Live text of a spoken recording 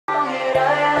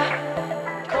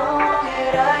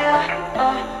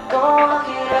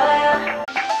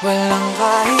Walang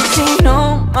kahit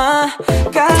sinong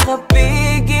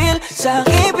makakapigil sa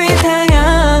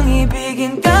ibigayang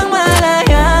ibigin kang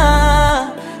malaya.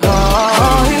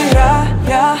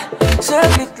 Hiraya,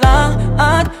 saglit lang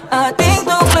at ating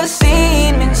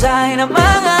tuklasin mensahe ng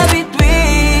mga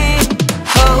bituin.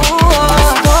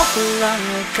 Gusto ko lang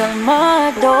ay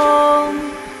kalmado,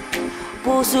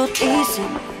 puso't isip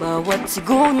bawat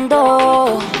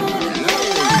segundo.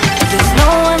 There's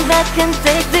no one that can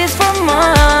take this from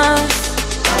us.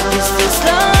 Just as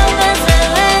long as I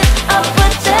live, I'll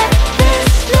protect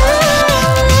this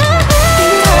love.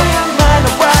 Ikaw ang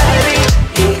manawari,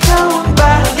 ikaw ang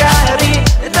bahagari,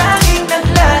 tanging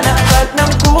naglalapat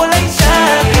ng kulay sa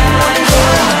aking mundo.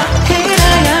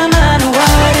 Hiraya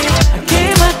manawari, ang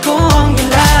kimat ko ang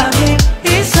ilangin,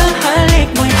 isang halik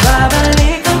mo'y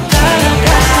babalik ang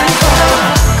kalakasan ko.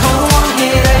 Kau ang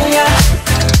hiraya,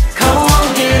 kau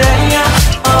ang hiraya,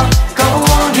 oh, kau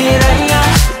ang hiraya.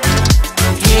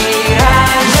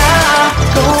 Hiraya,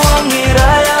 kau ang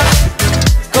hiraya,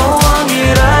 kau ang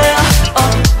hiraya, oh,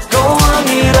 kau ang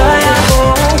hiraya,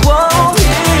 oh, oh,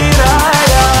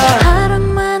 hiraya.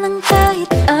 Harang man ang kahit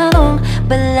anong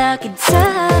balakid sa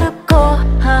harap ko,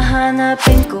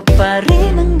 hahanapin ko pa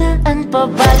rin ang daan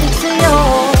pabalik sa'yo.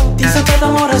 Di sapat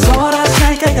ang oras-oras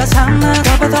na ika'y kasama,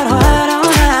 dapat araw-araw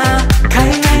na.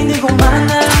 Kahit na hindi ko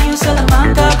man alam yung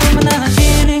salamang kapag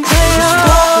mananatiling sa'yo. Gusto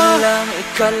ko lang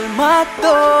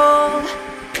ikalmado,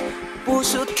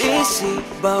 puso't isip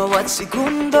bawat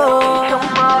segundo.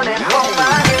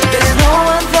 There's no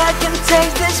one that can take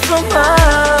this from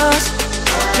us.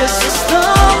 Just as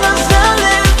long as I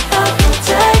live, I can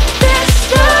take this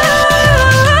love.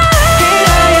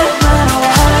 Hiraya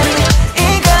manawari,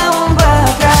 ikaw ang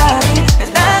bahagari,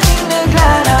 tanging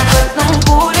naglalapat ng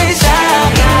kulay sa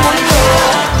aking mundo.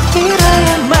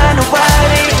 Hiraya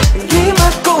manawari,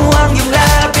 himat ko ang iyong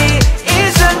labi,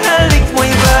 isang halik mo'y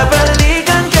babalik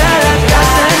ang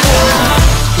kalakasan ko.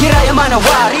 Hiraya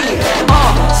manawari,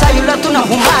 sa'yo lang to na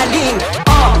humaling.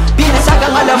 Binasag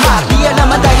ang alamat, di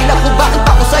alaman dahil ako bakit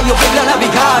ako sa'yo bigla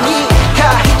nabighani.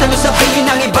 Kahit ano sabihin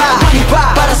ng iba,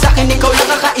 para sa'kin ikaw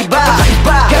lang kakaiba.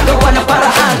 Gagawa ng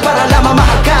paraan para lamang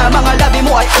mahal ka, mga labi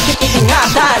mo ay aking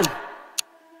iingatan.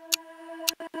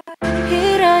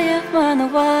 Hiraya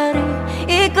manawari,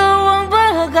 ikaw ang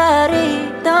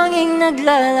bahagari, tanging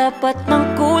naglalapat ng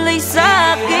kulay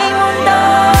sa aking mundo.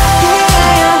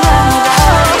 Hiraya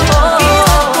manawari, himat ko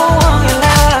ang iyong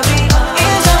labi,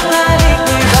 isang halik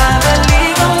mo'y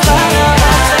babalik ang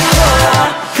kalakasan ko.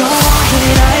 Ikaw ang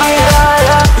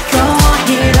hiraya, ikaw ang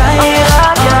hiraya,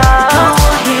 ikaw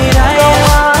ang hiraya. Hiraya,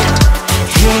 ikaw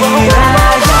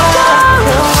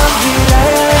ang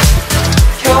hiraya,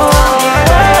 ikaw ang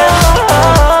hiraya,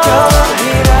 ikaw ang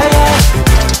hiraya.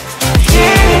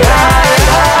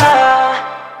 Hiraya.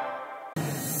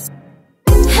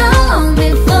 How long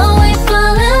before we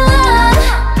fall in love?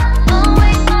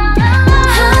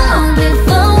 How long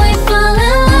before we fall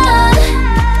in love?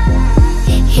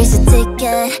 Here's a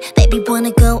ticket, baby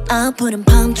wanna go out, put in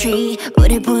palm tree.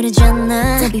 우리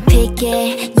부르잖아, don't be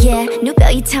picky. Yeah, 누가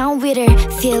이 town with her?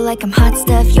 Feel like I'm hot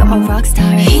stuff, you're a rock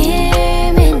star.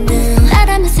 Hear me now.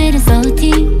 바람에 쓰는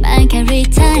소리, 말갈이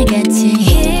타같이.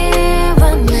 Here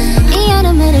I'm now. 이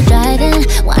여름을 driving,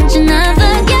 완전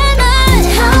unforgettable.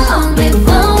 How long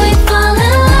before we fall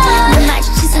in love? 난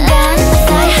마주친 순간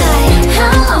fly high.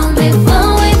 How long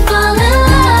before we fall in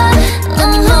love?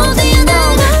 어디에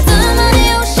너가 수많이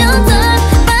오셨던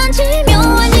반지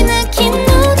묘한 이 느낌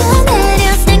녹아내려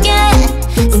stick it,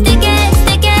 stick it,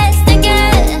 stick it, stick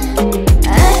it.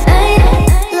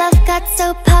 Love got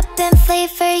so poppin'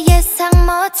 flavor 예상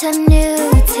못한 new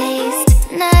taste.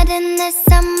 나른한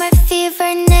summer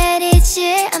fever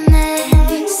내리지 않네.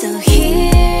 So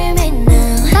hear me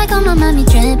now. 달콤한 맘이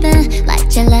dripping like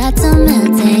gelato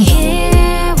melting.